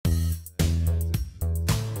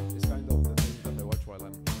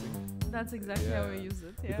That's exactly how we use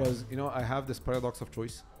it. Yeah. Because, you know, I have this paradox of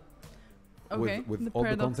choice. Okay. With The all the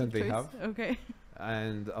paradox content of they choice. have. Okay.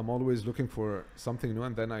 And I'm always looking for something new,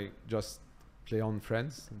 and then I just play on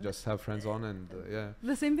Friends, just have Friends on, and yeah.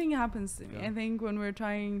 The same thing happens to me. Yeah. I think when we're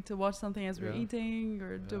trying to watch something as we're Yeah. eating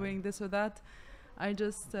or Yeah. doing this or that, I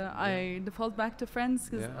just I default back to Friends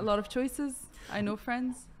because Yeah. a lot of choices. I know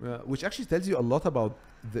Friends. Which actually tells you a lot about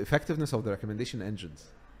the effectiveness of the recommendation engines.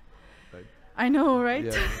 I know, right?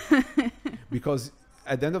 Yeah. Because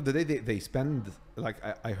at the end of the day, they spend, like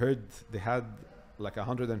I heard they had like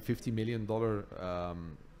 $150 million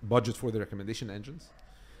budget for the recommendation engines,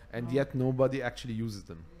 and yet nobody actually uses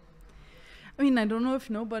them. I mean, I don't know if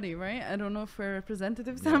nobody, right? I don't know if we're a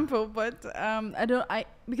representative sample, but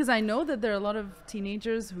because I know that there are a lot of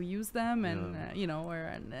teenagers who use them, and you know,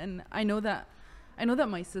 and I know that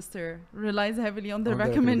my sister relies heavily on the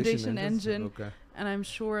recommendation engine, and I'm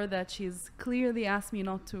sure that she's clearly asked me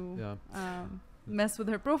not to mess with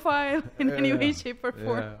her profile in any way, shape, or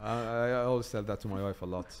form. I always tell that to my wife a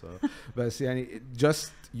lot. So, but see,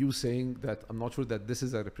 just you saying that, I'm not sure that this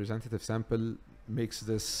is a representative sample makes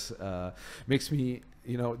me,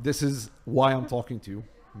 you know, this is why I'm talking to you,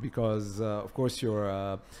 because of course you're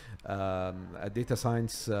a data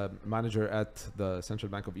science manager at the Central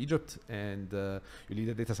Bank of Egypt, and you lead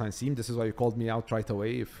a data science team. This is why you called me out right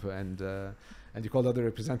away, and you called out the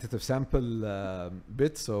representative sample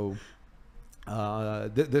bit. So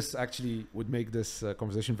this actually would make this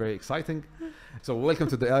conversation very exciting. So welcome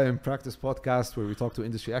to the AI in Practice podcast, where we talk to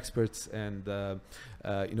industry experts and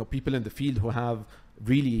you know, people in the field who have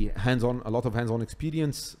really a lot of hands-on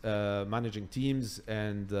experience managing teams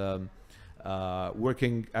and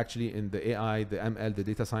working actually in the AI, the ML, the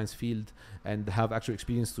data science field, and have actual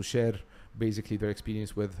experience to share basically their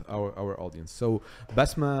experience with our audience. So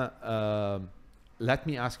Basma, let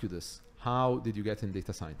me ask you this: how did you get in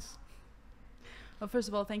data science? Well, first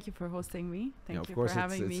of all, thank you for hosting me. Thank you for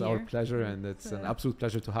having me here. It's our pleasure, and it's an absolute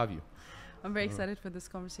pleasure to have you. I'm very excited for this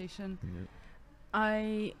conversation. Yeah.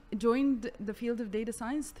 I joined the field of data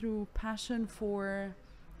science through passion for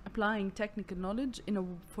applying technical knowledge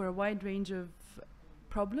for a wide range of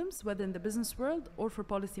problems, whether in the business world or for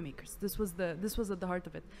policymakers. This was at the heart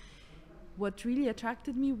of it. What really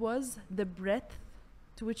attracted me was the breadth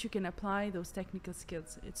to which you can apply those technical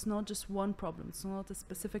skills. It's not just one problem. It's not a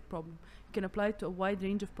specific problem. You can apply it to a wide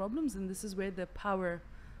range of problems, and this is where the power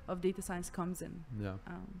of data science comes in.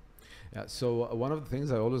 Yeah. So one of the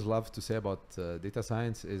things I always love to say about data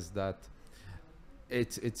science is that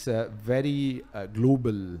it's a very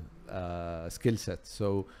global skill set.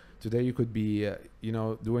 So today you could be, you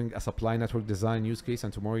know, doing a supply network design use case,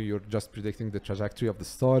 and tomorrow you're just predicting the trajectory of the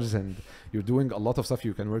stars, and you're doing a lot of stuff.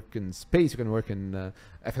 You can work in space, you can work in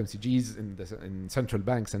FMCGs, in central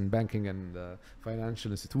banks and banking and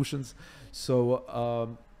financial institutions.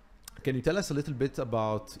 So can you tell us a little bit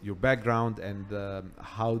about your background and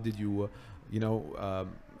how did you,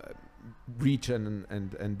 reach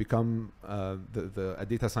and become a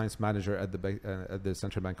data science manager at the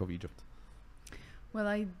Central Bank of Egypt? Well,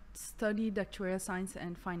 I studied actuarial science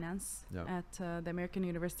and finance at the American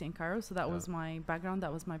University in Cairo. So that was my background.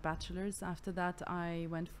 That was my bachelor's. After that, I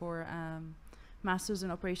went for master's in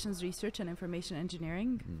operations research and information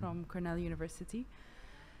engineering from Cornell University.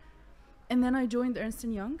 And then I joined Ernst &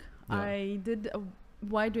 Young. I did a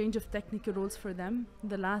wide range of technical roles for them.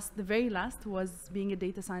 The very last was being a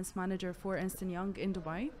data science manager for Ernst & Young in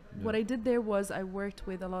Dubai. What I did there was I worked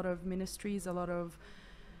with a lot of ministries, a lot of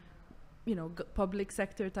public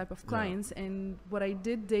sector type of clients, and what I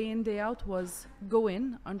did day in, day out was go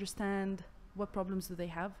in, understand what problems do they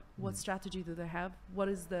have, what strategy do they have, what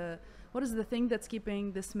is the thing that's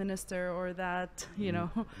keeping this minister or that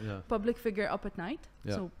public figure up at night.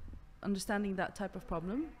 So understanding that type of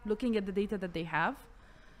problem, looking at the data that they have,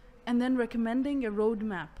 and then recommending a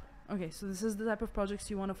roadmap. Okay, so this is the type of projects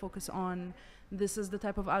you want to focus on. This is the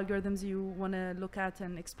type of algorithms you want to look at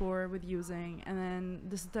and explore with using. And then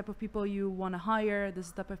this is the type of people you want to hire. This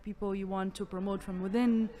is the type of people you want to promote from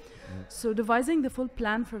within. So devising the full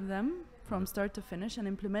plan for them from start to finish and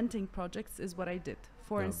implementing projects is what I did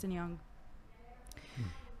for Ernst & Young.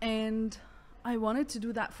 And I wanted to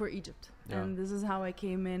do that for Egypt. And this is how I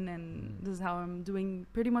came in, and this is how I'm doing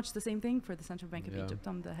pretty much the same thing for the Central Bank of Egypt.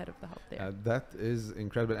 I'm the head of the hub there. That is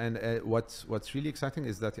incredible. And what's really exciting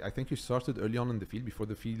is that I think you started early on in the field, before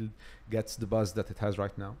the field gets the buzz that it has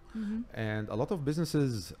right now. And a lot of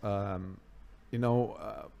businesses, now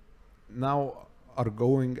are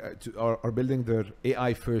going are building their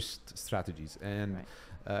AI first strategies. And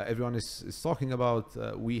everyone is talking about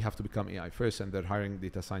we have to become AI first, and they're hiring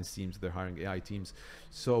data science teams, they're hiring AI teams.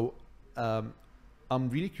 So I'm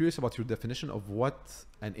really curious about your definition of what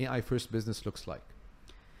an AI first business looks like.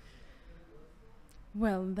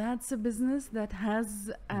 Well, that's a business that has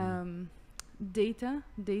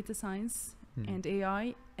data science, and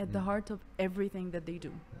AI at the heart of everything that they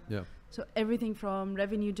do. Yeah. So everything from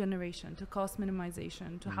revenue generation to cost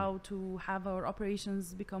minimization to how to have our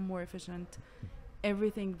operations become more efficient,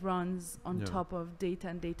 everything runs on top of data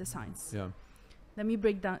and data science. Yeah. Let me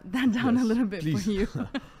break that down a little bit please. for you.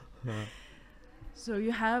 So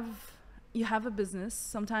you have a business.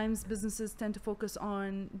 Sometimes businesses tend to focus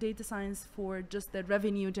on data science for just the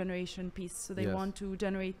revenue generation piece. So they want to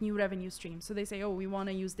generate new revenue streams. So they say, oh, we want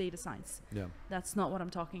to use data science. Yeah. That's not what I'm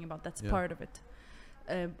talking about. That's part of it.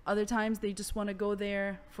 Other times they just want to go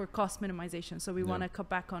there for cost minimization. So we want to cut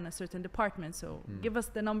back on a certain department. So give us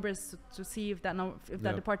the numbers to see if that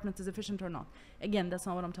that department is efficient or not. Again, that's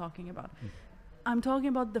not what I'm talking about. I'm talking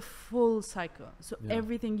about the full cycle. So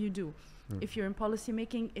everything you do. If you're in policy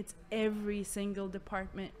making, it's every single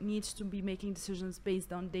department needs to be making decisions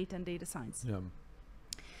based on data and data science. Yeah.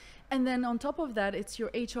 And then on top of that, it's your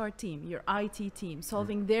HR team, your IT team,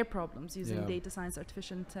 solving their problems using data science,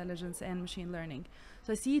 artificial intelligence, and machine learning.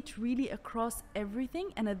 So I see it really across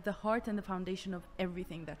everything and at the heart and the foundation of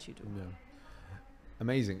everything that you do. Yeah.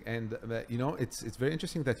 Amazing. And you know, it's very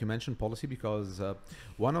interesting that you mentioned policy, because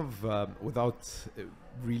one of without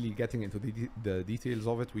really getting into the details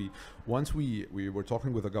of it, we were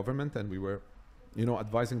talking with the government, and we were, you know,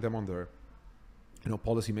 advising them on their, you know,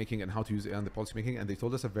 policy making and how to use it in the policy making, and they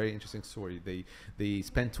told us a very interesting story. They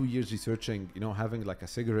spent 2 years researching, you know, having like a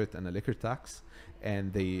cigarette and a liquor tax,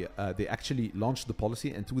 and they actually launched the policy,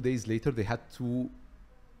 and 2 days later they had to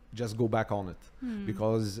just go back on it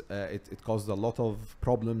because it caused a lot of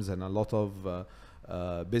problems, and a lot of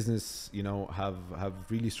business, you know, have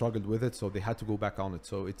really struggled with it, so they had to go back on it.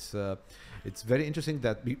 So it's very interesting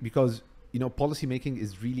that because, you know, policy making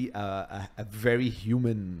is really a very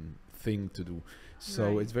human thing to do.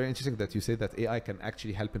 So it's very interesting that you say that AI can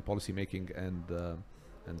actually help in policy making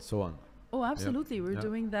and so on. Oh, absolutely. We're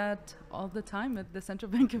doing that all the time at the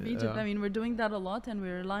Central Bank of Egypt. I mean, we're doing that a lot, and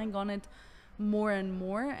we're relying on it more and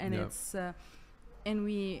more, and it's and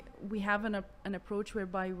we have an approach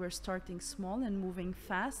whereby we're starting small and moving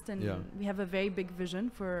fast, and we have a very big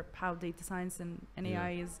vision for how data science and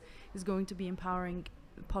AI is going to be empowering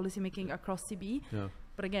policymaking across CB.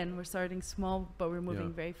 But again, we're starting small, but we're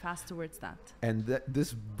moving very fast towards that. And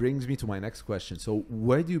this brings me to my next question. So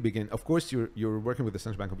where do you begin? Of course, you're working with the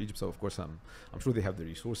Central Bank of Egypt, so of course I'm sure they have the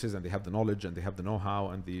resources, and they have the knowledge, and they have the know-how,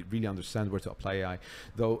 and they really understand where to apply AI.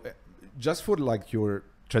 Though, just for like your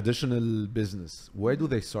traditional business, where do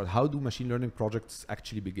they start? How do machine learning projects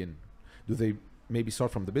actually begin? Do they maybe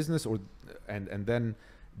start from the business, or and then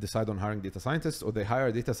decide on hiring data scientists, or they hire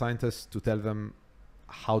a data scientist to tell them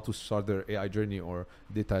how to start their AI journey or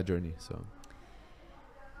data journey? So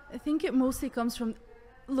I think it mostly comes from,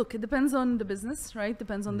 look, it depends on the business, right?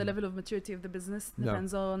 Depends on the level of maturity of the business,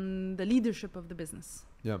 depends on the leadership of the business.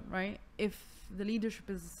 Right? If the leadership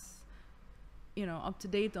is, you know, up to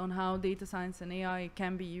date on how data science and AI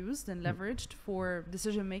can be used and leveraged for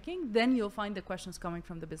decision making, then you'll find the questions coming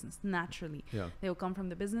from the business naturally. They will come from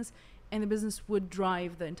the business, and the business would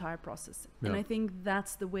drive the entire process. And I think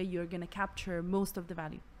that's the way you're going to capture most of the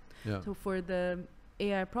value. So for the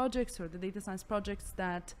AI projects or the data science projects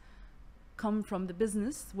that come from the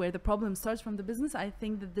business, where the problem starts from the business, I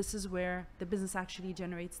think that this is where the business actually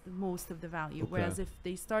generates the most of the value. Whereas if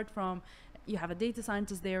they start from, you have a data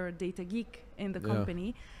scientist there, or a data geek in the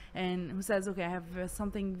company, and who says, okay, I have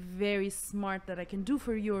something very smart that I can do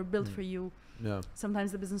for you or build for you.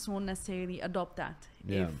 Sometimes the business won't necessarily adopt that.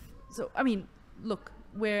 So, I mean, look,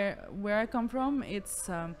 where I come from, it's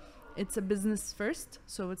a business first.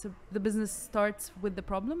 So the business starts with the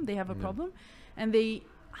problem. They have a problem, and they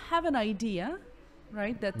have an idea,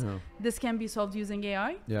 right, that this can be solved using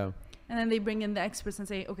AI. And then they bring in the experts and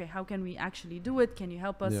say, okay, how can we actually do it? Can you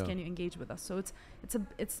help us? Can you engage with us? So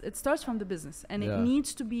it starts from the business, and it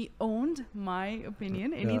needs to be owned. My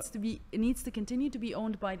opinion, it needs to continue to be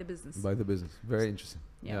owned by the business. By the business, very interesting.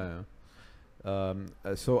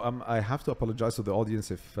 So I have to apologize to the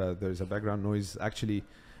audience if there's a background noise. Actually,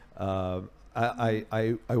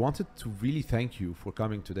 I wanted to really thank you for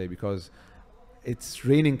coming today, because it's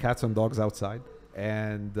raining cats and dogs outside,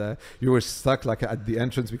 and you were stuck like at the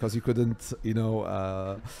entrance because you couldn't, you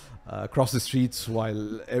know, cross the streets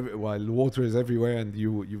while water is everywhere, and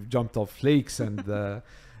you've jumped off lakes and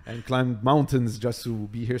and climbed mountains just to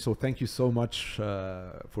be here. So thank you so much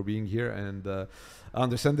for being here. And I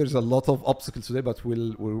understand there's a lot of obstacles today, but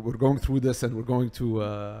we're going through this, and we're going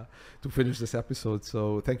to finish this episode.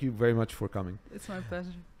 So thank you very much for coming. It's my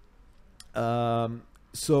pleasure.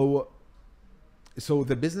 So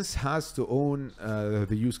the business has to own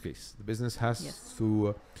the use case. The business has Yes.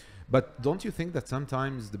 to, but don't you think that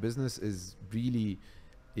sometimes the business is really,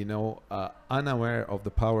 unaware of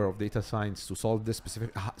the power of data science to solve this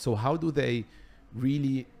specific? So how do they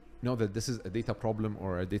really know that this is a data problem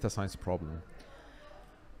or a data science problem?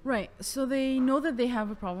 Right. So they know that they have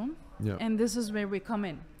a problem, Yeah. and this is where we come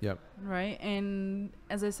in. Yeah. Right. And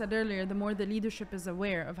as I said earlier, the more the leadership is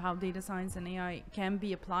aware of how data science and AI can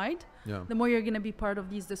be applied, Yeah. the more you're going to be part of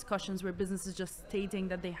these discussions where business is just stating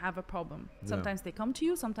that they have a problem. Yeah. Sometimes they come to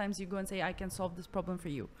you, sometimes you go and say, I can solve this problem for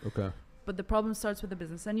you. Okay. But the problem starts with the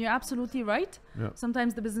business. And you're absolutely right. Yeah.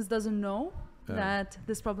 Sometimes the business doesn't know Yeah. that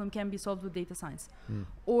this problem can be solved with data science. Mm.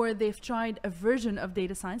 Or they've tried a version of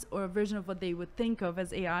data science or a version of what they would think of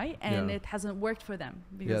as AI, and Yeah. it hasn't worked for them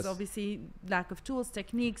because Yes. obviously lack of tools,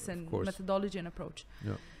 techniques, and course. methodology and approach.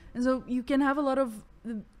 Yeah. And so you can have a lot of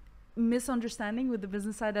misunderstanding with the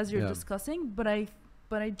business side as you're Yeah. discussing, but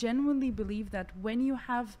I genuinely believe that when you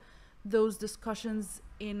have those discussions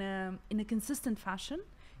in a consistent fashion,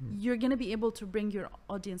 you're going to be able to bring your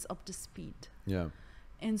audience up to speed. Yeah.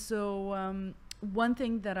 And so one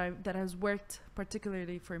thing that has worked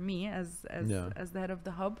particularly for me as the head of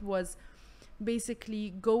the hub was basically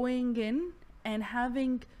going in and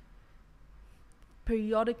having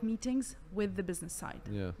periodic meetings with the business side.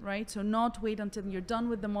 Yeah. Right? So not wait until you're done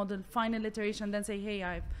with the model, final iteration, then say, hey,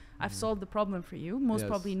 I've solved the problem for you. Most Yes.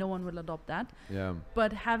 probably no one will adopt that. Yeah.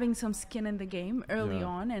 But having some skin in the game early Yeah.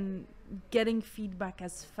 on and getting feedback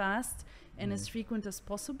as fast and as frequent as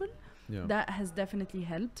possible, Yeah. that has definitely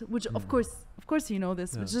helped. Which of Mm. course you know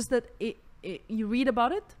this, Yeah. but just that you read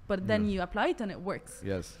about it, but then Yeah. you apply it and it works.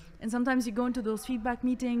 Yes. And sometimes you go into those feedback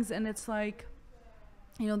meetings and it's like,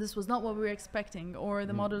 this was not what we were expecting, or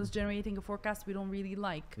the model is generating a forecast we don't really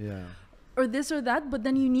like, Yeah. or this or that. But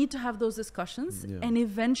then you need to have those discussions, Yeah. and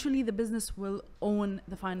eventually the business will own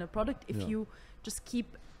the final product if Yeah. you just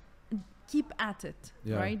keep at it.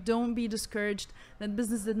 Yeah. Right? Don't be discouraged that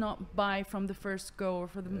business did not buy from the first go or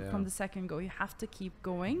Yeah. from the second go. You have to keep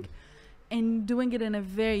going and doing it in a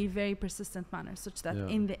very, very persistent manner, such that Yeah.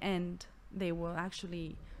 in the end they will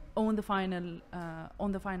actually own the final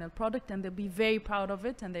product, and they'll be very proud of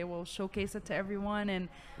it, and they will showcase it to everyone, and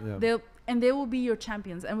Yeah. they will be your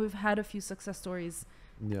champions. And we've had a few success stories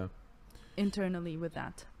Yeah. internally with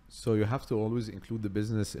that. So you have to always include the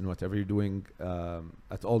business in whatever you're doing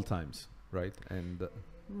at all times, right? And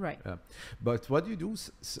Right. but what do you do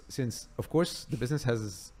since, of course, the business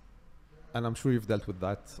has, and I'm sure you've dealt with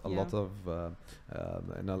that a Yeah. lot of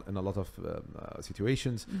in a lot of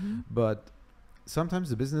situations, Mhm. but sometimes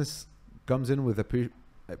the business comes in with a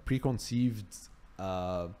preconceived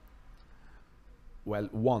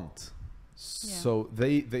want. So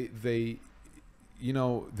they they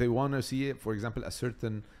want to see, for example, a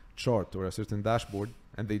certain chart or a certain dashboard,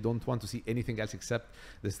 and they don't want to see anything else except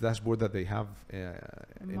this dashboard that they have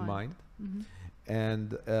in mind. Mhm.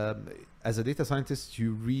 And as a data scientist,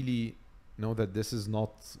 you really know that this is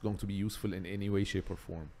not going to be useful in any way, shape, or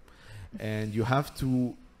form. And you have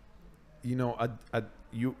to,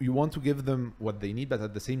 you want to give them what they need, but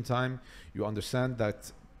at the same time, you understand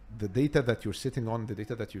that the data that you're sitting on, the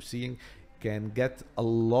data that you're seeing, can get a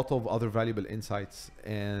lot of other valuable insights,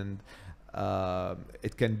 and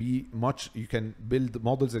it can be you can build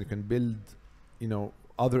models, and you can build,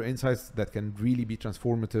 other insights that can really be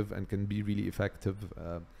transformative and can be really effective.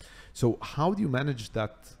 So how do you manage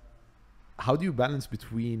that? How do you balance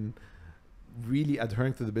between really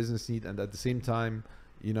adhering to the business need and at the same time,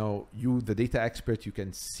 you, the data expert, you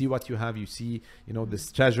can see what you have, you see,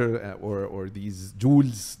 this treasure or these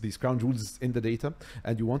jewels, these crown jewels in the data,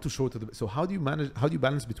 and you want to show to the, so how do you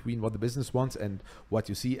balance between what the business wants and what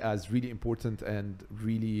you see as really important and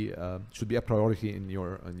really should be a priority in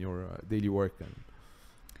your daily work? And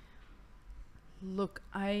Look,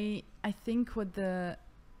 I think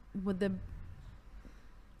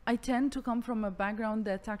I tend to come from a background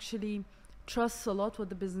that actually trusts a lot what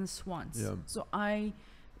the business wants. Yeah. So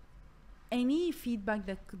any feedback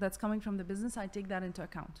that's coming from the business, I take that into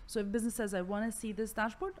account. So if business says I want to see this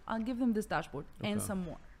dashboard, I'll give them this dashboard and Okay. some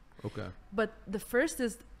more. Okay. But the first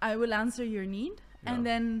is I will answer your need, Yeah. and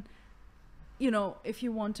then if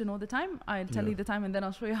you want to know the time, I'll tell Yeah. you the time, and then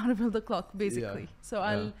I'll show you how to build the clock, basically. Yeah. So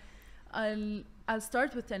I'll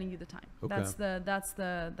start with telling you the time. Okay. That's the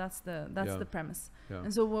premise. Yeah.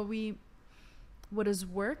 And so what has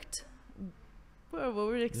worked, what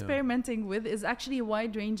we're experimenting with, is actually a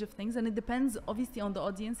wide range of things, and it depends obviously on the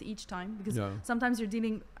audience each time, because Yeah. sometimes you're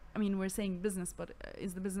dealing I mean, we're saying business, but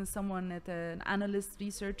is the business someone at an analyst,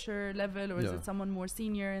 researcher level, or is it someone more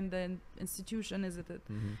senior in the institution? Is it,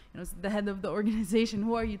 the head of the organization?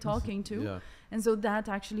 Who are you talking to? Yeah. And so that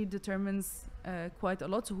actually determines quite a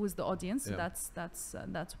lot. So who is the audience? So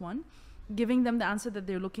that's one. Giving them the answer that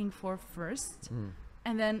they're looking for first,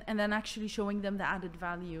 and then actually showing them the added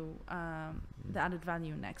value,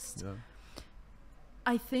 next. Yeah.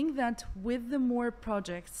 I think that with the more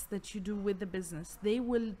projects that you do with the business, they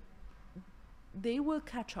will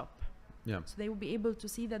catch up. Yeah. So they will be able to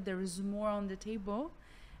see that there is more on the table,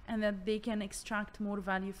 and that they can extract more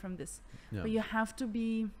value from this. Yeah. But you have to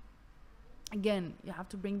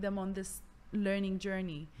bring them on this learning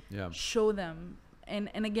journey. Yeah. Show them,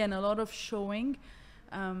 and again, a lot of showing.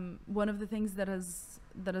 One of the things that has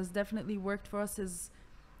definitely worked for us is,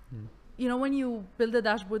 when you build a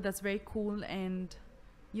dashboard that's very cool, and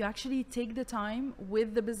you actually take the time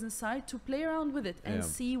with the business side to play around with it and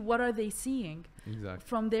see what are they seeing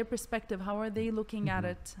from their perspective, how are they looking at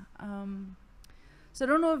it. So I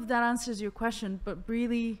don't know if that answers your question, but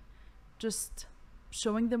really just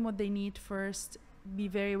showing them what they need first, be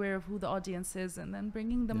very aware of who the audience is, and then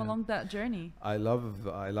bringing them along that journey. I love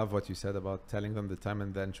what you said about telling them the time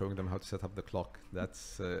and then showing them how to set up the clock.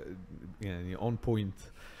 That's on point.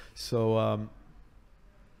 So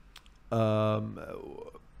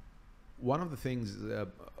one of the things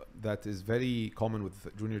that is very common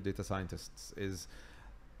with junior data scientists is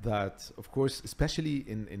that, of course, especially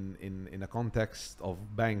in a context of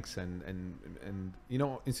banks and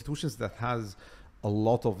institutions that has a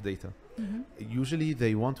lot of data, usually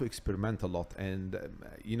they want to experiment a lot, and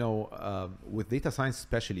with data science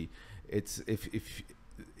especially, it's if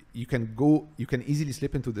you can easily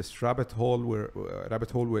slip into this rabbit hole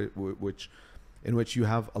in which you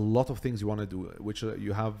have a lot of things you want to do, which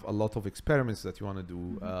you have a lot of experiments that you want to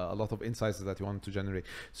do, a lot of insights that you want to generate.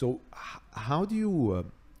 So how do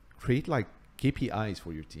you create like KPIs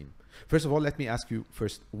for your team? First of all, let me ask you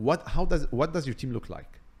first, what does your team look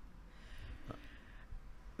like?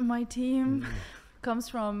 My team comes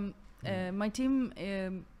from my team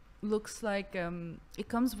looks like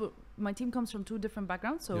my team comes from two different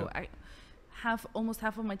backgrounds. So almost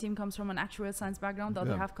half of my team comes from an actuarial science background. The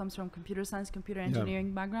other half comes from computer science, computer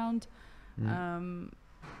engineering background.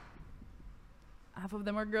 Half of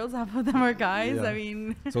them are girls, half of them are guys. I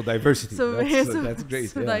mean, so diversity. That's great.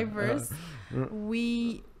 So diverse.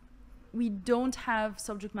 We don't have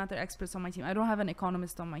subject matter experts on my team. I don't have an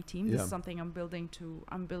economist on my team. This is something I'm going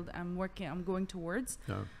towards.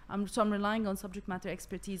 So I'm relying on subject matter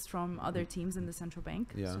expertise from other teams in the central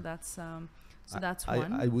bank. So that's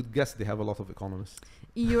one. I would guess they have a lot of economists.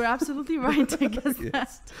 You're absolutely right. I guess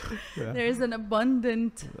that there is an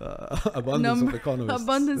abundance of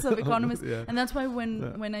economists. And that's why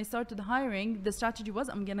when I started hiring, the strategy was,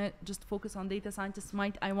 I'm gonna just focus on data scientists.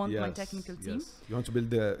 I want my technical team. You want to build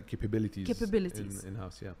the capabilities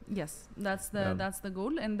in-house. Yes, that's the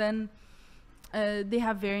goal. And then they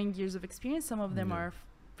have varying years of experience. Some of them are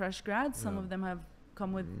fresh grads. Some of them have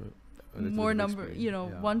come with more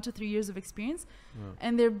 1 to 3 years of experience,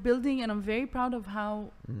 and they're building, and I'm very proud of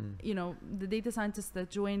how the data scientists that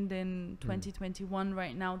joined in 2021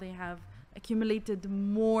 right now, they have accumulated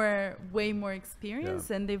way more experience,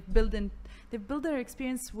 and they've built their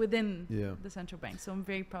experience within the central bank. So I'm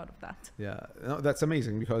very proud of that. No, that's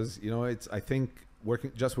amazing, because I think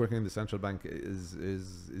working in the central bank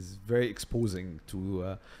is very exposing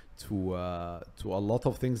to a lot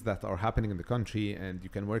of things that are happening in the country, and you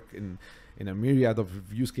can work in a myriad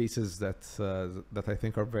of use cases that I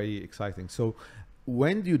think are very exciting. So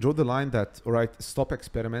when do you draw the line that, all right, stop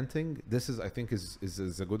experimenting? This is, I think,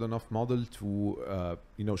 is a good enough model to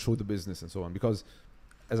show the business and so on, because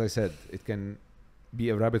as I said, it can be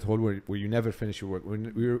a rabbit hole where you never finish your work.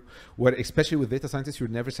 Where especially with data scientists,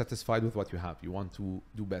 you're never satisfied with what you have. You want to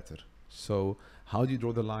do better. So how do you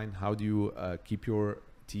draw the line? How do you keep your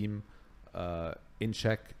team in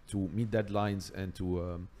check to meet deadlines and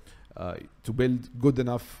to build good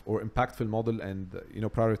enough or impactful model, and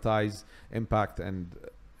prioritize impact and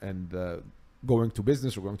going to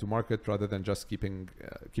business or going to market, rather than just keeping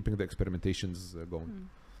the experimentations going?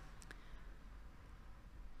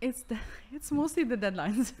 It's mostly the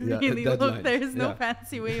deadlines. Really, look, there is no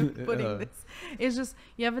fancy way of putting this. It's just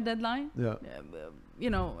you have a deadline.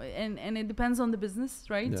 And it depends on the business,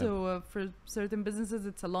 right? So for certain businesses,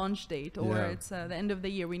 it's a launch date, or it's the end of the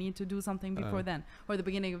year. We need to do something before then, or the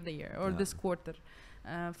beginning of the year, or this quarter.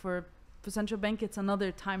 For central bank, it's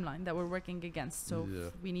another timeline that we're working against. So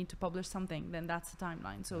if we need to publish something, then that's the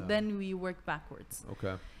timeline. So then we work backwards.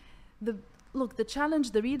 Okay. The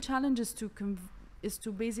real challenge is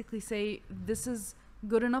to basically say, this is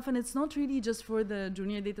good enough. And it's not really just for the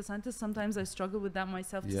junior data scientists. Sometimes I struggle with that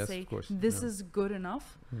myself to say, of course. this is good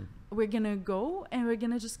enough. We're going to go and we're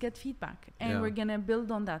going to just get feedback and we're going to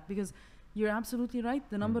build on that, because you're absolutely right.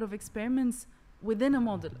 The number of experiments within a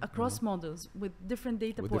model, across models, with different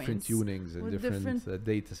data with points, different tunings and different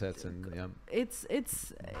data sets, and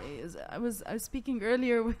I was speaking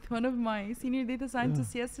earlier with one of my senior data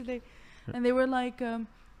scientists yesterday, and they were like,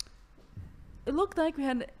 it looked like we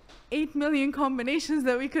had 8 million combinations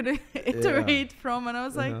that we could iterate from, and I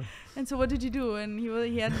was like, and so what did you do? And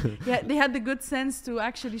they had the good sense to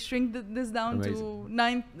actually shrink this down to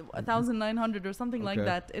 9,900 or something like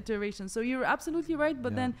that iteration. So you're absolutely right,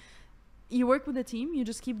 but then you work with a team, you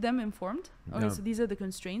just keep them informed. Okay, so these are the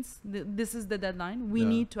constraints. This is the deadline. We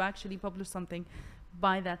need to actually publish something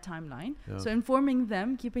by that timeline. So informing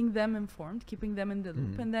them, keeping them informed, keeping them in the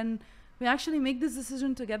loop, and then we actually make this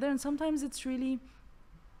decision together. And sometimes it's really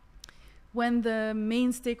when the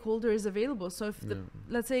main stakeholder is available. So if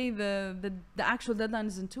let's say the actual deadline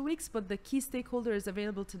is in 2 weeks, but the key stakeholder is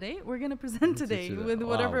available today, we're going to present today with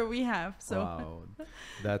whatever we have. So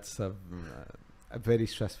that's a very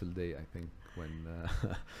stressful day, I think,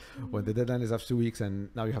 when the deadline is after 2 weeks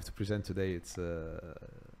and now you have to present today. It's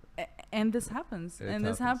and this happens, and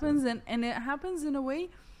it happens in a way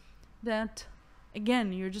that,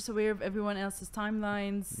 again, you're just aware of everyone else's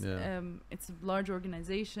timelines. It's a large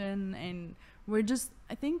organization, and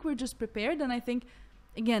I think we're just prepared. And I think,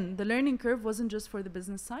 again, the learning curve wasn't just for the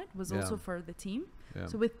business side, was also for the team.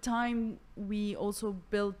 So with time, we also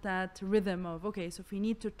built that rhythm of, okay, so if we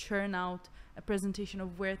need to churn out a presentation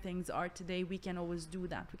of where things are today, we can always do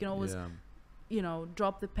that. We can always,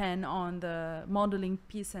 drop the pen on the modeling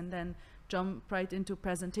piece and then jump right into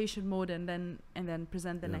presentation mode and then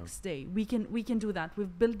present the next day. We can do that.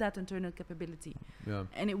 We've built that internal capability.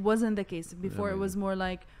 And it wasn't the case before. It was more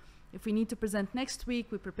like, if we need to present next week,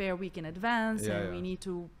 we prepare a week in advance, and we need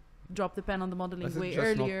to drop the pen on the modeling way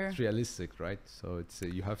earlier. Not realistic, right? So it's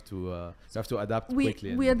you have to adapt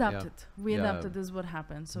quickly. We adapted. We adapted is what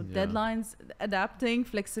happened. So deadlines, adapting,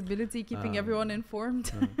 flexibility, keeping everyone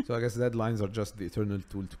informed. So I guess deadlines are just the eternal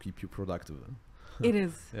tool to keep you productive. It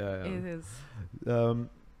is. It is.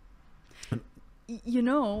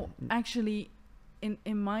 Actually,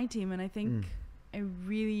 in my team, and I think I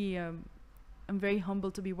really I'm very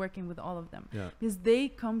humbled to be working with all of them, because they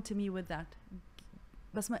come to me with that.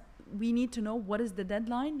 Basma, we need to know what is the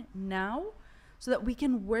deadline now, so that we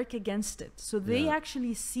can work against it. So they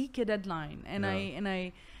actually seek a deadline, and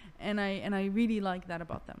I really like that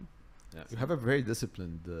about them. You have a very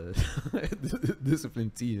disciplined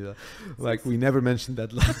team. Like, we never mentioned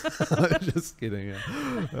deadline. Just kidding.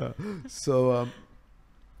 So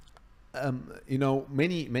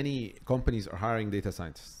many companies are hiring data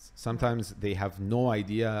scientists. Sometimes they have no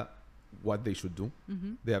idea what they should do.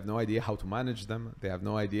 They have no idea how to manage them. They have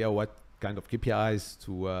no idea what kind of KPIs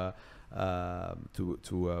to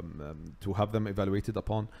have them evaluated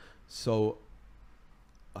upon. So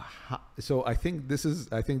I think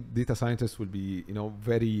data scientists will be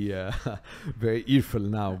very very earful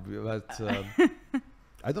now. But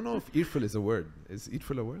I don't know if earful is a word. Is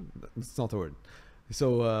earful a word? It's not a word.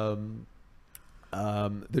 So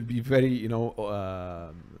they'll be very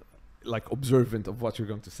like observant of what you're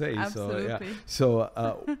going to say. Absolutely. So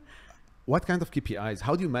what kind of KPIs?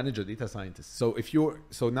 How do you manage a data scientist? So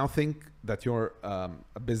now think that you're a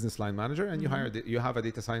business line manager and you have a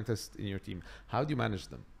data scientist in your team. How do you manage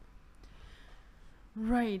them?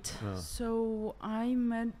 Right. So I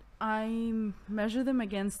measure them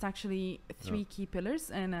against actually 3 key pillars,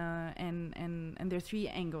 and there are 3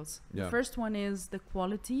 angles. The first one is the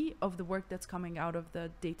quality of the work that's coming out of the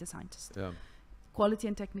data scientist. Quality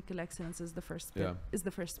and technical excellence is the first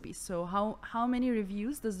piece. So how many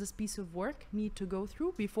reviews does this piece of work need to go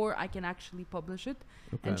through before I can actually publish it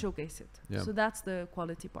and showcase it? So that's the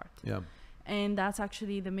quality part. And that's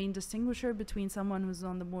actually the main distinguisher between someone who's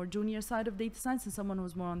on the more junior side of data science and someone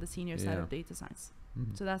who's more on the senior side of data science.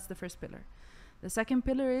 So that's the first pillar. The second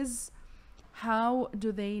pillar is, how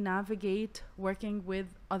do they navigate working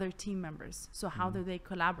with other team members? So how do they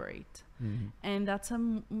collaborate? And that's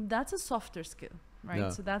a softer skill,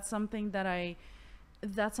 right? So that's something that I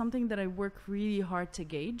work really hard to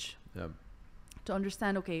gauge, to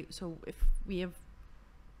understand. Okay, so if we have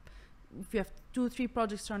 2 or 3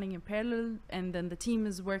 projects running in parallel, and then the team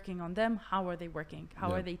is working on them, how are they working?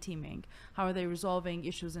 How are they teaming? How are they resolving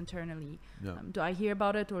issues internally? Do I hear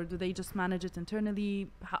about it, or do they just manage it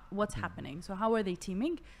internally? What's happening? So how are they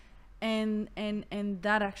teaming? And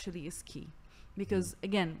that actually is key, because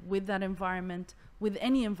again, with that environment, with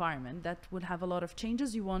any environment that will have a lot of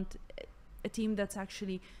changes, you want a team that's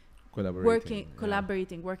actually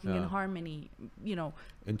collaborating, working in Yeah. harmony, you know.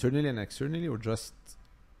 Internally and externally, or just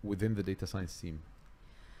within the data science team?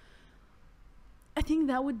 I think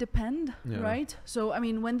that would depend, Yeah. right? So, I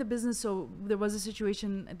mean, when the business, so there was a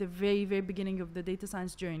situation at the very, very beginning of the data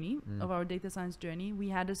science journey, of our data science journey, we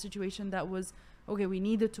had a situation that was, okay, we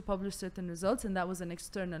needed to publish certain results, and that was an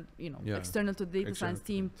external, you know, Yeah. external to the data External science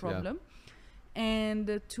team things, yeah. problem. And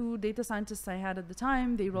the two data scientists I had at the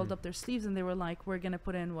time, they rolled up their sleeves and they were like, we're going to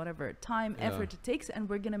put in whatever time, Yeah. effort it takes, and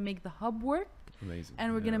we're going to make the hub work, Amazing.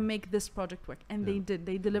 and we're Yeah. going to make this project work. And they Yeah. did.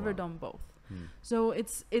 They delivered Wow. on both. Mm. So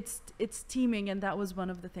it's teaming, and that was one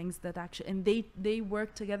of the things that actually, and they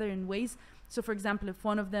work together in ways. So for example, if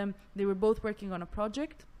one of them, they were both working on a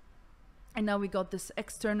project, and now we got this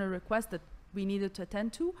external request that we needed to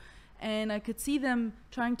attend to, and I could see them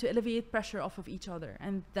trying to alleviate pressure off of each other,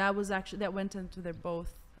 and that was actually, that went into their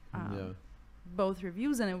both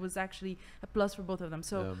reviews, and it was actually a plus for both of them.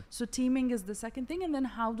 So so teaming is the second thing, and then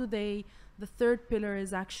how do they, the third pillar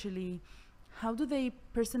is actually, how do they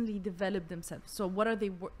personally develop themselves? So what are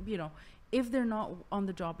they, you know, if they're not on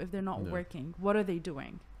the job, if they're not working, what are they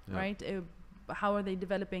doing, right? How are they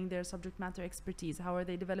developing their subject matter expertise? How are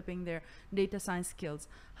they developing their data science skills?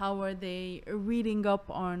 How are they reading up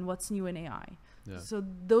on what's new in AI? Yeah. So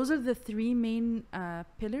those are the three main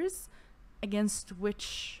pillars against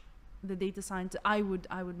which the data scientist, I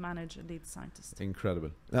would manage a data scientist.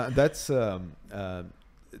 Incredible. That's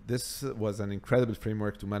this was an incredible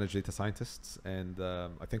framework to manage data scientists, and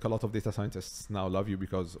I think a lot of data scientists now love you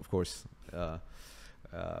because, of course,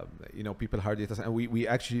 you know, people hire data scientists.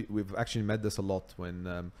 We've actually met this a lot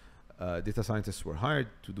when data scientists were hired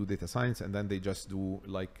to do data science, and then they just do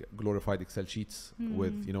like glorified Excel sheets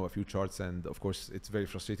with, you know, a few charts, and of course it's very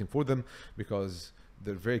frustrating for them because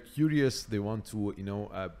they're very curious. They want to, you know,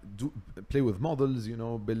 play with models, you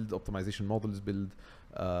know, build optimization models, build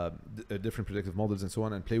different predictive models and so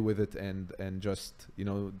on, and play with it, and just, you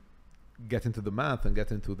know, get into the math and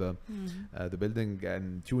get into the building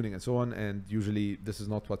and tuning and so on. And usually this is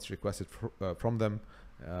not what's requested from them.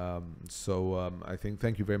 I think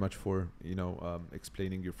thank you very much for, you know,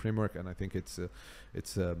 explaining your framework, and I think it's a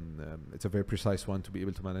very precise one to be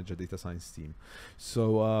able to manage a data science team.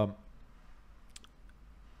 So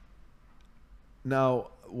now,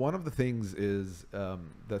 one of the things is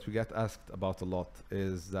that we get asked about a lot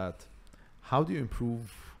is that how do you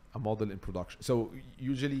improve a model in production? So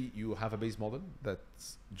usually you have a base model that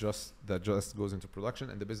just goes into production,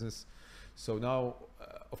 and the business. So now,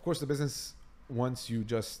 of course, the business, once you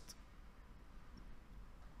just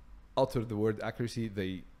utter the word accuracy,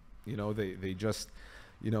 they just,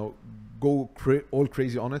 you know, go all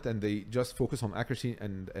crazy on it, and they just focus on accuracy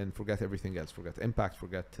and forget everything else, forget impact,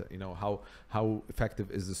 forget you know, how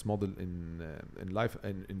effective is this model in life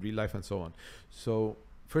and in real life and so on. So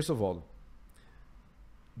first of all,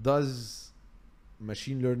 does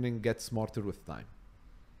machine learning get smarter with time?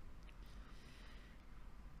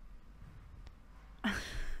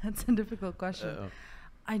 That's a difficult question.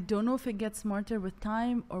 I don't know if it gets smarter with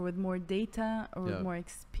time or with more data or with more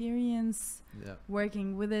experience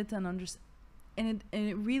working with it and and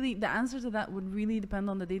it really, the answer to that would really depend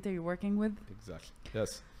on the data you're working with. Exactly.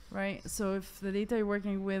 Yes. Right. So if the data you're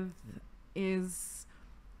working with is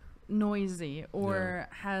noisy or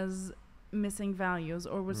has missing values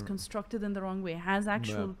or was constructed in the wrong way, has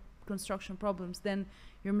actual construction problems, then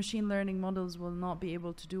your machine learning models will not be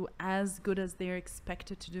able to do as good as they're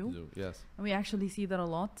expected to do. Yes. And we actually see that a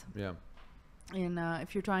lot. Yeah. And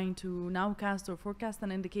if you're trying to nowcast or forecast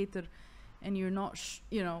an indicator, and you're not,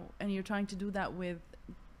 you know, and you're trying to do that with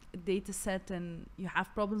a data set, and you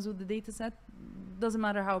have problems with the data set, doesn't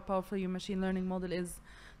matter how powerful your machine learning model is,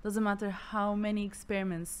 doesn't matter how many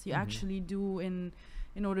experiments you actually do in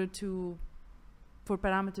order to, for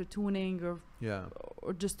parameter tuning or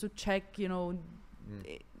just to check, you know,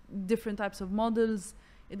 different types of models.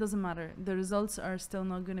 It doesn't matter. The results are still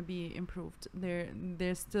not going to be improved.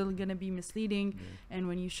 They're still going to be misleading. And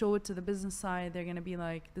when you show it to the business side, they're going to be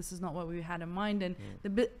like, this is not what we had in mind. And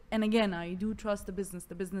and again, I do trust the business.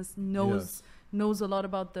 The business knows a lot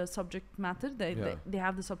about the subject matter. They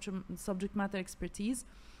have the subject matter expertise.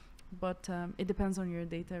 But it depends on your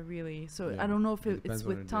data, really. So I don't know if it's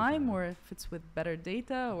with time or if it's with better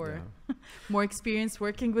data or more experience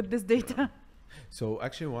working with this data. So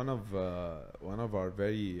actually, one of our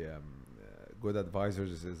very good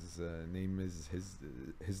advisors, his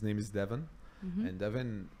name is Devin, and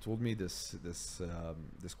Devin told me this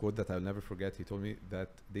quote that I'll never forget. He told me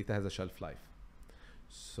that data has a shelf life.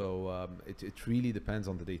 So it really depends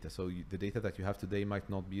on the data. So the data that you have today might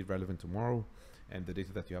not be relevant tomorrow, and the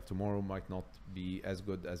data that you have tomorrow might not be as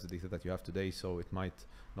good as the data that you have today. So it might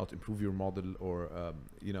not improve your model, or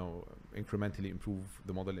you know, incrementally improve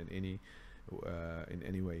the model in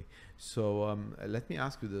any way. So let me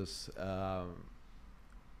ask you this: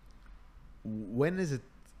 when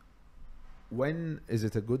is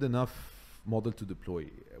it a good enough model to deploy?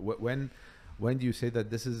 When do you say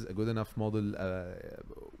that this is a good enough model?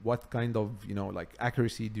 What kind of, you know, like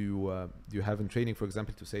accuracy do you have in training, for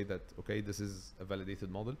example, to say that, okay, this is a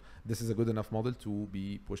validated model, this is a good enough model to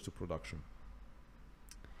be pushed to production?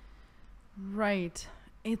 Right.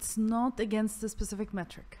 It's not against a specific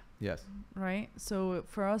metric. Yes. Right. So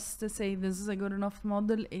for us to say this is a good enough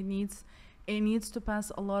model, it needs to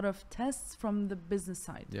pass a lot of tests from the business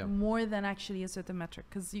side, more than actually a certain metric,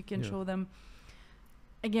 because you can show them.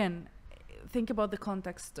 Again, think about the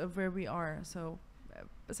context of where we are. So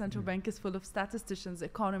a central bank is full of statisticians,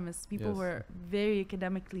 economists, people who are very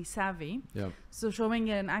academically savvy. So showing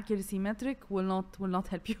an accuracy metric will not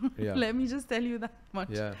help you. Let me just tell you that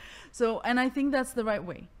much. So, and I think that's the right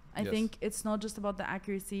way. I think it's not just about the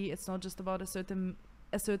accuracy, it's not just about a certain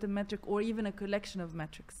metric or even a collection of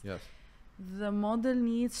metrics. The model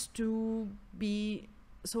needs to be,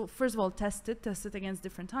 so first of all, test it against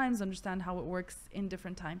different times, understand how it works in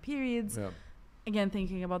different time periods. Again,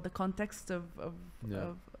 thinking about the context of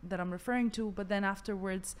that I'm referring to, but then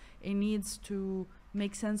afterwards it needs to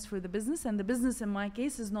make sense for the business. And the business in my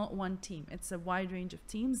case is not one team, it's a wide range of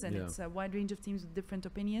teams, and it's a wide range of teams with different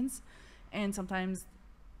opinions. And sometimes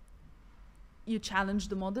you challenge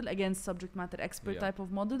the model against subject matter expert type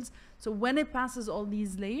of models. So when it passes all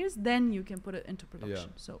these layers, then you can put it into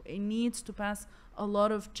production. So it needs to pass a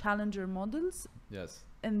lot of challenger models.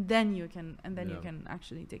 And then you can you can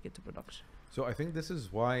actually take it to production. So I think this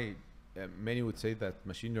is why many would say that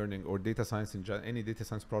machine learning or data science any data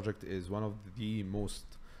science project is one of the most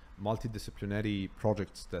multidisciplinary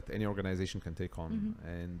projects that any organization can take on.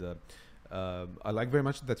 And I like very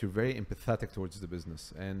much that you're very empathetic towards the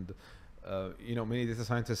business. And you know, many data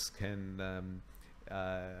scientists can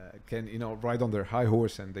you know, ride on their high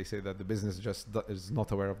horse, and they say that the business just is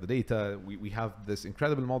not aware of the data. We have this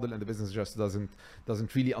incredible model, and the business just doesn't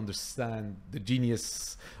really understand the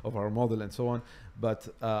genius of our model, and so on. But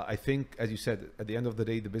I think, as you said, at the end of the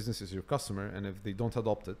day, the business is your customer, and if they don't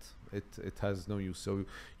adopt it, it has no use. So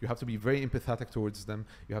you have to be very empathetic towards them.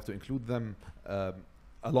 You have to include them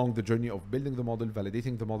along the journey of building the model,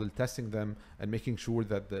 validating the model, testing them, and making sure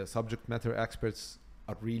that the subject matter experts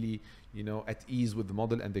are really, you know, at ease with the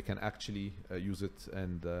model, and they can actually use it,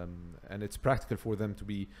 and it's practical for them to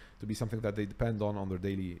be something that they depend on their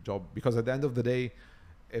daily job. Because at the end of the day,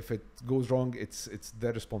 if it goes wrong, it's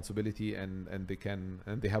their responsibility, and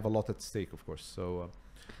they have a lot at stake, of course. So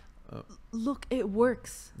look, it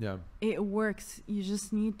works. It works. You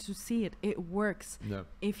just need to see it. It works.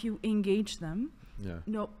 If you engage them.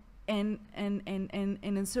 No, and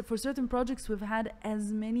for certain projects, we've had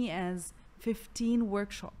as many as 15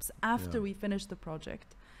 workshops after we finished the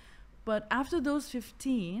project. But after those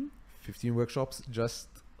 15 workshops, just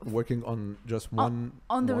working on just one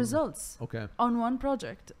on the results. On one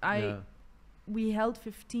project, we held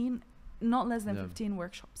 15, not less than 15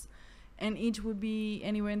 workshops, and each would be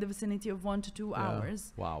anywhere in the vicinity of 1 to 2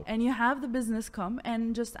 hours. And you have the business come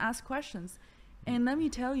and just ask questions. And let me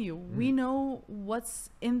tell you, we know what's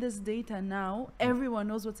in this data now. Everyone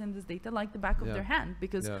knows what's in this data like the back of their hand,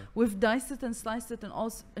 because we've diced it and sliced it in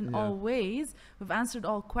all ways. We've answered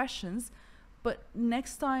all questions. But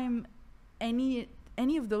next time any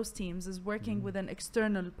of those teams is working with an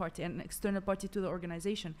external party to the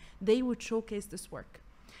organization, they would showcase this work.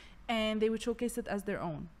 And they would showcase it as their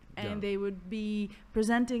own. And they would be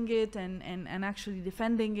presenting it and actually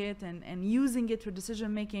defending it and using it for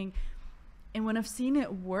decision making. And when I've seen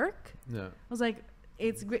it work, I was like,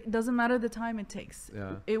 it's great. It doesn't matter the time it takes.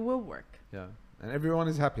 It will work. And everyone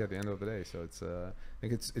is happy at the end of the day. So it's I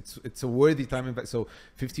think it's a worthy time invest. So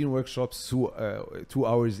 15 workshops, 2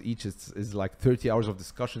 hours each is like 30 hours of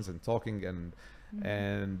discussions and talking,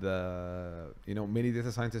 and you know, many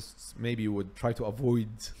data scientists maybe would try to avoid,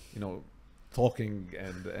 you know, talking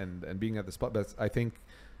and being at the spot. But I think,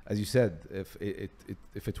 as you said,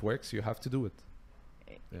 if it works, you have to do it.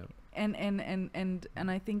 And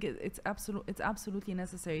I think it's absolutely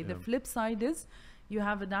necessary. The flip side is, you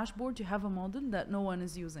have a dashboard, you have a model that no one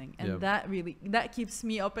is using, and that keeps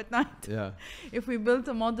me up at night. If we built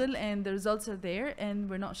a model and the results are there and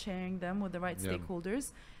we're not sharing them with the right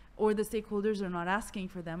stakeholders, or the stakeholders are not asking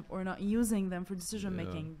for them or not using them for decision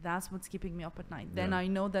making, that's what's keeping me up at night. Then I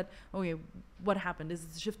know that, okay, what happened? Is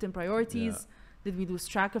it a shift in priorities? Did we lose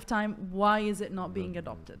track of time? Why is it not being Mm,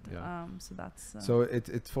 adopted? yeah. So that's So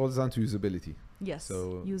it falls down to usability. yes,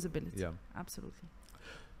 So usability. yeah. Absolutely.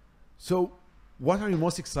 So what are you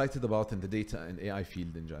most excited about in the data and AI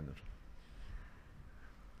field in general?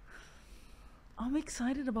 I'm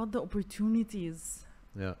excited about the opportunities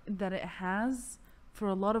Yeah. that it has for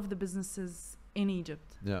a lot of the businesses in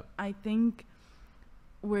Egypt. Yeah. I think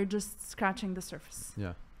we're just scratching the surface.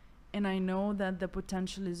 Yeah. And I know that the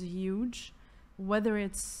potential is huge, whether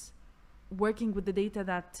it's working with the data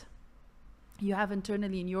that you have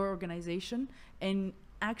internally in your organization and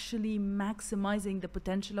actually maximizing the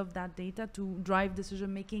potential of that data to drive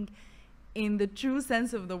decision making in the true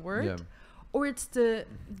sense of the word. Yeah. Or it's to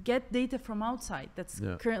get data from outside that's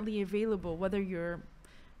Yeah. currently available, whether you're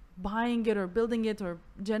buying it or building it or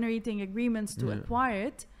generating agreements to Yeah. acquire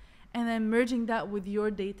it, and then merging that with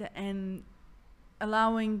your data and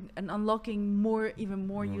allowing and unlocking even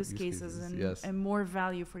more use cases and, yes. and more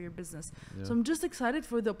value for your business. Yeah. So I'm just excited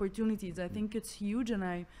for the opportunities. I think it's huge, and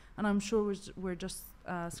I'm sure we're just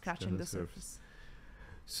scratching the surface.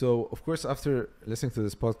 So, of course, after listening to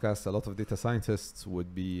this podcast, a lot of data scientists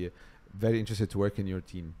would be very interested to work in your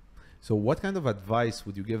team. So what kind of advice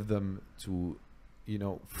would you give them to, you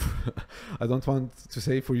know, I don't want to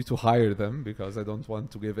say for you to hire them because I don't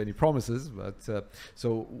want to give any promises, but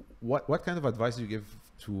so what kind of advice do you give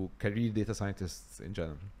to career data scientists in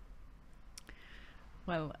general?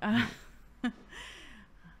 Well,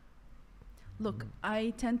 look,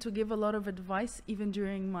 I tend to give a lot of advice even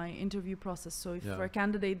during my interview process. So if for a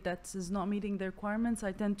candidate that is not meeting the requirements,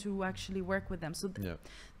 I tend to actually work with them. So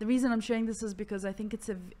the reason I'm sharing this is because I think it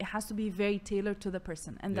has to be very tailored to the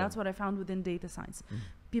person. And that's what I found within data science.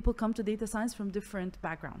 People come to data science from different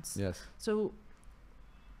backgrounds. Yes. So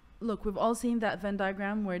look, we've all seen that Venn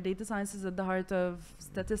diagram where data science is at the heart of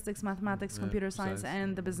statistics, mathematics, computer science,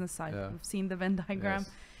 and the business side. We've seen the Venn diagram.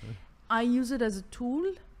 Yes. I use it as a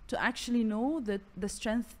tool to actually know that the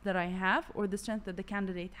strength that I have or the strength that the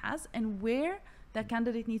candidate has and where that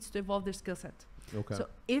candidate needs to evolve their skill set. Okay. So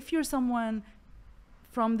if you're someone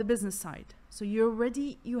from the business side, so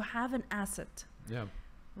you have an asset,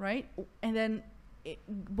 right? And then it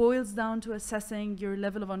boils down to assessing your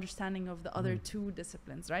level of understanding of the other two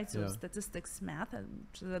disciplines, right? So statistics, math,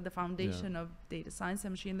 which is at the foundation of data science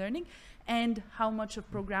and machine learning, and how much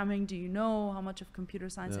of programming do you know? How much of computer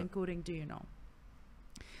science and coding do you know?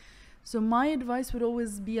 So my advice would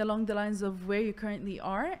always be along the lines of where you currently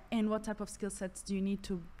are and what type of skill sets do you need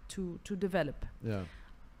to develop.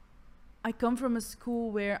 I come from a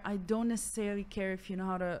school where I don't necessarily care if you know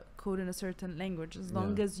how to code in a certain language. As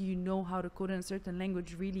long as you know how to code in a certain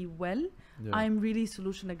language really well, I'm really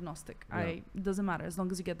solution agnostic. It doesn't matter as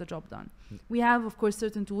long as you get the job done. We have, of course,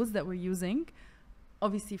 certain tools that we're using,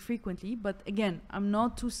 obviously frequently, but again, I'm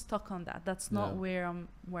not too stuck on that. That's not where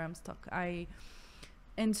I'm stuck.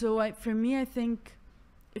 And so for me, I think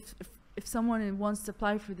if someone wants to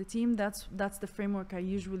apply for the team, that's the framework I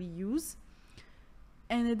usually use.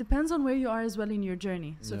 And it depends on where you are as well in your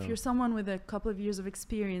journey. So if you're someone with a couple of years of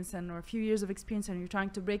experience or a few years of experience and you're trying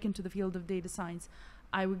to break into the field of data science,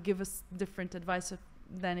 I would give us different advice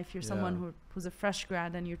than if you're someone who's a fresh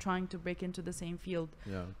grad and you're trying to break into the same field.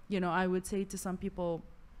 You know, I would say to some people,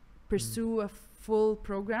 pursue a full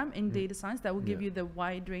program in data science that will give you the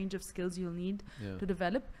wide range of skills you'll need to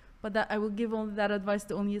develop. But that I will give only that advice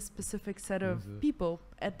to only a specific set of people.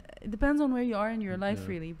 It depends on where you are in your life,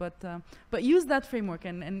 really. But use that framework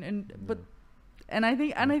and I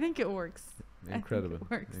think it works. Incredible.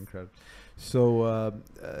 It works. Incredible. So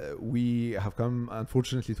we have come,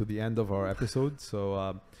 unfortunately, to the end of our episode.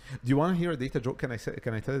 So do you want to hear a data joke? Can I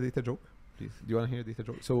tell a data joke? Please. Do you want to hear a data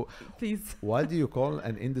joke? So please. What do you call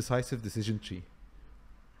an indecisive decision tree?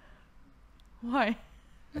 Why?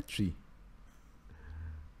 A tree.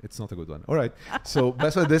 It's not a good one. All right. So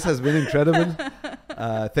Basma, this has been incredible.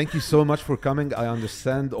 Thank you so much for coming. I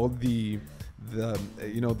understand all the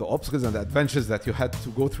obstacles and the adventures that you had to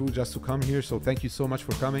go through just to come here. So thank you so much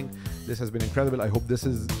for coming. This has been incredible. I hope this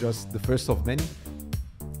is just the first of many.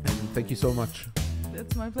 And thank you so much.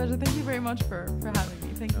 It's my pleasure. Thank you very much for having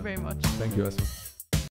me. Thank you very much. Thank you, Basma.